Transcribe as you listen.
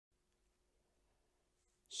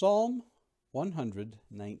Psalm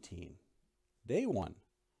 119, Day 1,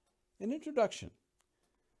 an introduction.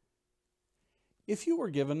 If you were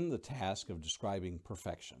given the task of describing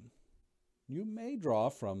perfection, you may draw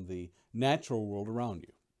from the natural world around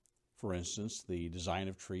you. For instance, the design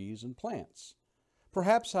of trees and plants.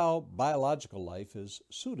 Perhaps how biological life is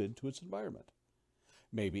suited to its environment.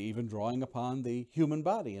 Maybe even drawing upon the human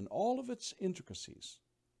body and all of its intricacies.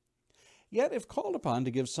 Yet, if called upon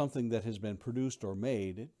to give something that has been produced or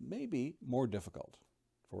made, it may be more difficult.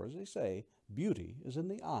 For as they say, beauty is in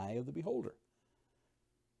the eye of the beholder.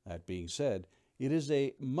 That being said, it is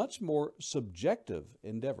a much more subjective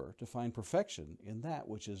endeavor to find perfection in that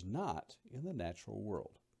which is not in the natural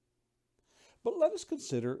world. But let us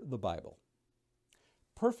consider the Bible,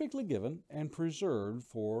 perfectly given and preserved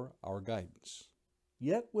for our guidance.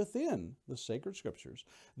 Yet within the sacred scriptures,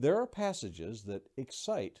 there are passages that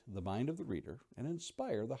excite the mind of the reader and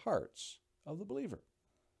inspire the hearts of the believer.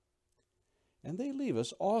 And they leave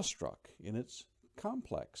us awestruck in its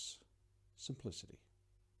complex simplicity.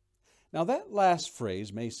 Now that last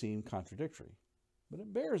phrase may seem contradictory, but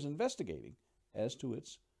it bears investigating as to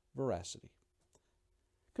its veracity.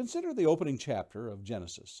 Consider the opening chapter of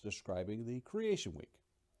Genesis describing the creation week.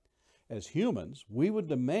 As humans, we would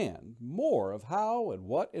demand more of how and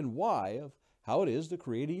what and why of how it is to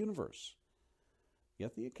create a universe.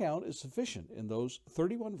 Yet the account is sufficient in those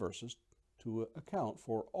 31 verses to account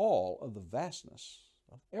for all of the vastness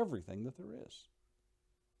of everything that there is.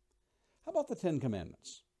 How about the 10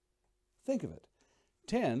 Commandments? Think of it.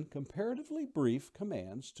 10 comparatively brief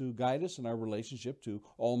commands to guide us in our relationship to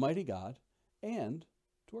Almighty God and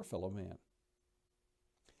to our fellow man.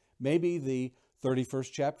 Maybe the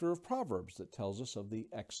 31st chapter of Proverbs that tells us of the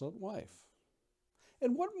excellent wife.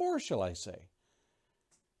 And what more shall I say?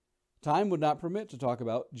 Time would not permit to talk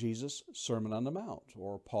about Jesus' Sermon on the Mount,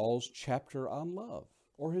 or Paul's chapter on love,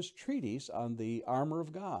 or his treatise on the armor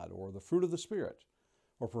of God, or the fruit of the Spirit,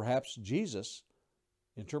 or perhaps Jesus'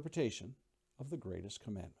 interpretation of the greatest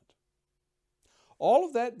commandment. All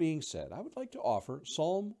of that being said, I would like to offer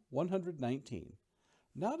Psalm 119,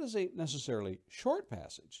 not as a necessarily short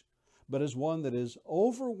passage, but as one that is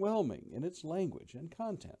overwhelming in its language and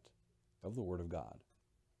content of the Word of God.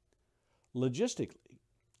 Logistically,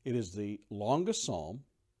 it is the longest psalm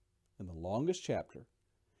in the longest chapter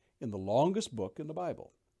in the longest book in the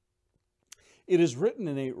Bible. It is written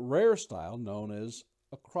in a rare style known as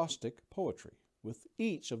acrostic poetry, with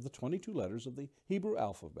each of the 22 letters of the Hebrew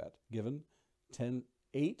alphabet given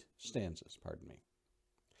 8 stanzas.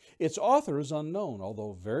 Its author is unknown,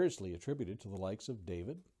 although variously attributed to the likes of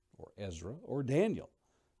David, or Ezra, or Daniel,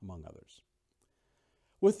 among others.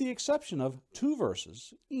 With the exception of 2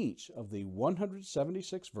 verses, each of the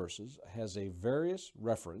 176 verses has a various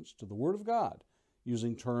reference to the Word of God,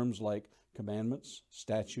 using terms like commandments,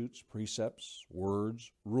 statutes, precepts,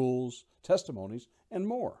 words, rules, testimonies, and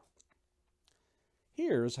more.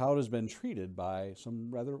 Here is how it has been treated by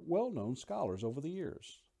some rather well-known scholars over the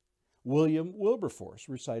years. William Wilberforce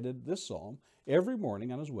recited this psalm every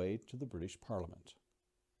morning on his way to the British Parliament.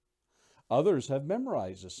 Others have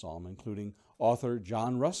memorized this psalm, including author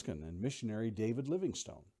John Ruskin and missionary David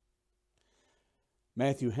Livingstone.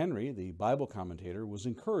 Matthew Henry, the Bible commentator, was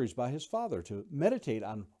encouraged by his father to meditate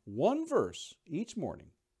on one verse each morning,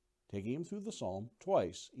 taking him through the psalm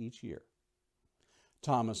twice each year.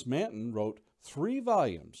 Thomas Manton wrote 3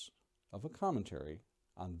 volumes of a commentary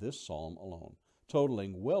on this psalm alone,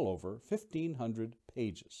 totaling well over 1,500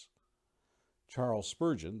 pages. Charles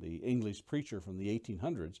Spurgeon, the English preacher from the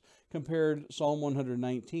 1800s, compared Psalm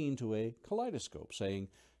 119 to a kaleidoscope, saying,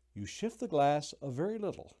 "You shift the glass a very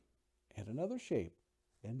little, and another shape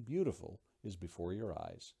and beautiful is before your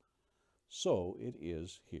eyes." So it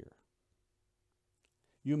is here.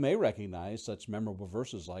 You may recognize such memorable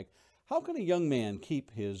verses like, "How can a young man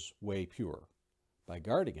keep his way pure? By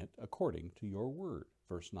guarding it according to your word,"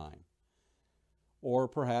 verse 9. Or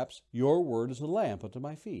perhaps, "Your word is a lamp unto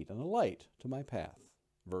my feet and a light to my path,"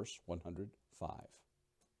 verse 105.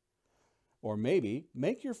 Or maybe,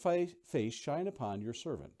 "Make your face shine upon your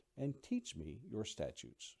servant and teach me your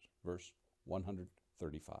statutes," verse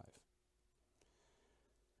 135.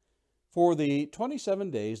 For the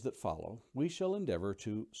 27 days that follow, we shall endeavor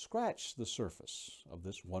to scratch the surface of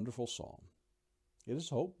this wonderful psalm. It is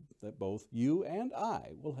hoped that both you and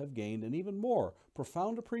I will have gained an even more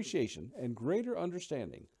profound appreciation and greater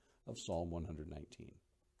understanding of Psalm 119.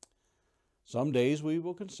 Some days we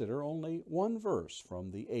will consider only one verse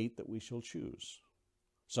from the 8 that we shall choose.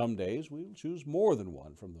 Some days we will choose more than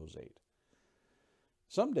one from those 8.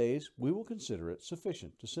 Some days we will consider it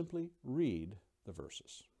sufficient to simply read the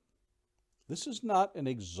verses. This is not an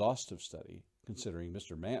exhaustive study considering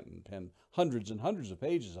Mr. Manton penned hundreds and hundreds of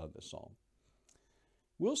pages on this psalm.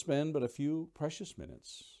 We'll spend but a few precious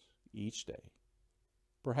minutes each day.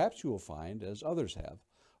 Perhaps you will find, as others have,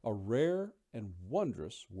 a rare and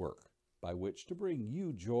wondrous work by which to bring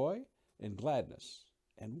you joy and gladness,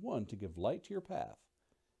 and one to give light to your path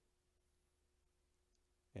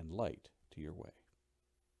and light to your way.